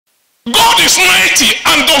God is mighty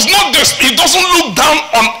and he doesn't look down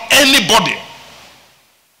on anybody.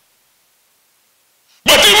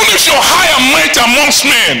 But even if you're high and mighty amongst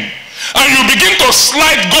men, and you begin to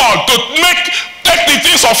slight God, to take the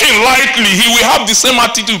things of him lightly, he will have the same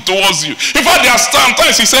attitude towards you. In fact, there are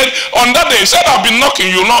sometimes he said, on that day, he said, I've been knocking,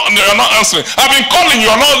 you're not answering. I've been calling,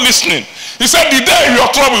 you're not listening. He said, the day your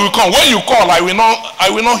trouble will come, when you call, I will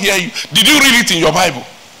not hear you. Did you read it in your Bible?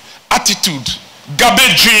 Attitude.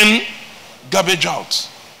 Garbage in, garbage out.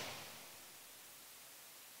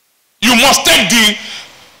 You must take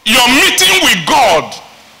your meeting with God,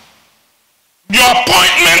 your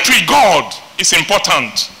appointment with God is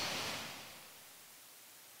important.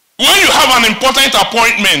 When you have an important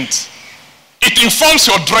appointment, it informs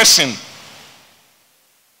your dressing.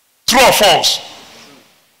 True or false?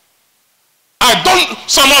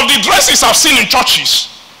 Some of the dresses I've seen in churches,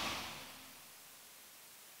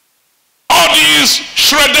 all these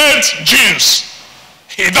shredded jeans,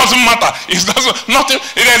 it doesn't matter. It doesn't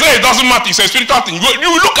matter. It's a spiritual thing.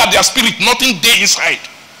 You look at their spirit, nothing there inside.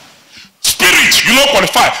 Spirit, you know,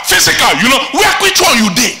 qualify. Physical, you know, which one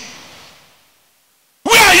you there?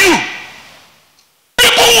 Where are you?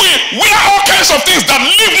 People will wear all kinds of things that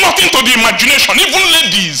leave nothing to the imagination, even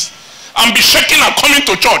ladies, and be shaking and coming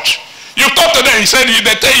to church. You talk to them, he said,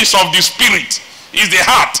 the taste of the spirit is the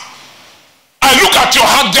heart. I look at your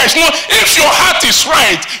heart, there's no, if your heart is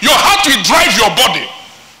right, your heart will drive your body.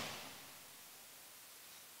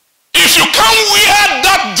 If you can't wear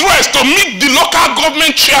that dress to meet the local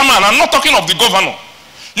government chairman, I'm not talking of the governor,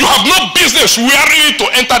 you have no business wearing it to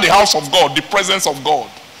enter the house of God, the presence of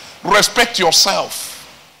God. Respect yourself.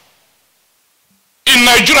 In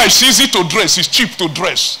Nigeria, it's easy to dress, it's cheap to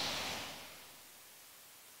dress.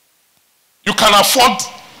 You can afford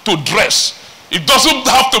to dress. It doesn't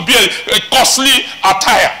have to be a costly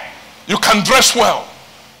attire. You can dress well.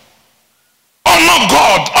 Honor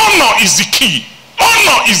God. Honor is the key.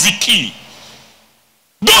 Honor is the key.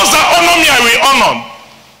 Those that honor me, I will honor.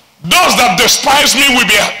 Those that despise me will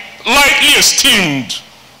be lightly esteemed.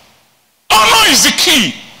 Honor is the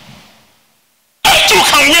key. I too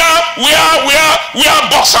can wear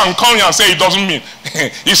box and come here and say it doesn't mean.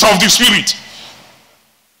 It's of the spirit.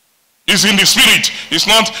 It's in the spirit. It's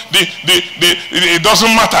not it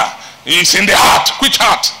doesn't matter. It's in the heart. Which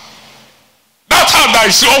heart? That heart that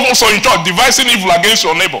is also in church, devising evil against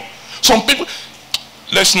your neighbor. Some people,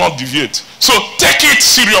 let's not deviate. So take it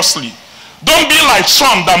seriously. Don't be like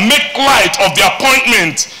some that make light of the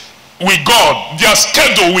appointment with God, their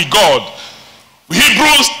schedule with God.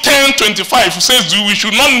 Hebrews 10:25 says we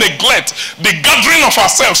should not neglect the gathering of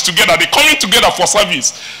ourselves together, the coming together for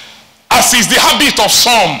service, as is the habit of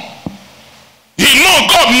some.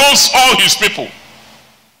 God knows all his people.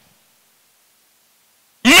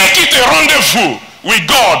 Make it a rendezvous with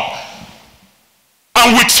God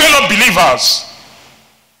and with fellow believers,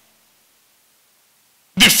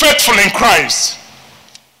 the faithful in Christ.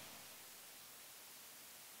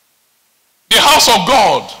 The house of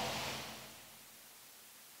God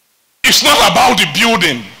is not about the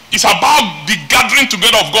building. It's about the gathering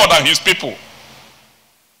together of God and his people.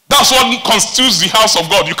 That's what constitutes the house of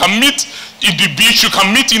God. You can meet in the beach, you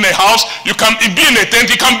can meet in a house, you can be in a tent,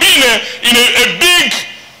 you can be in a big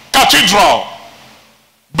cathedral.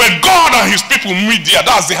 But God and his people meet there.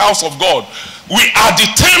 That's the house of God. We are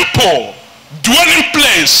the temple, dwelling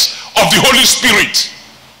place of the Holy Spirit.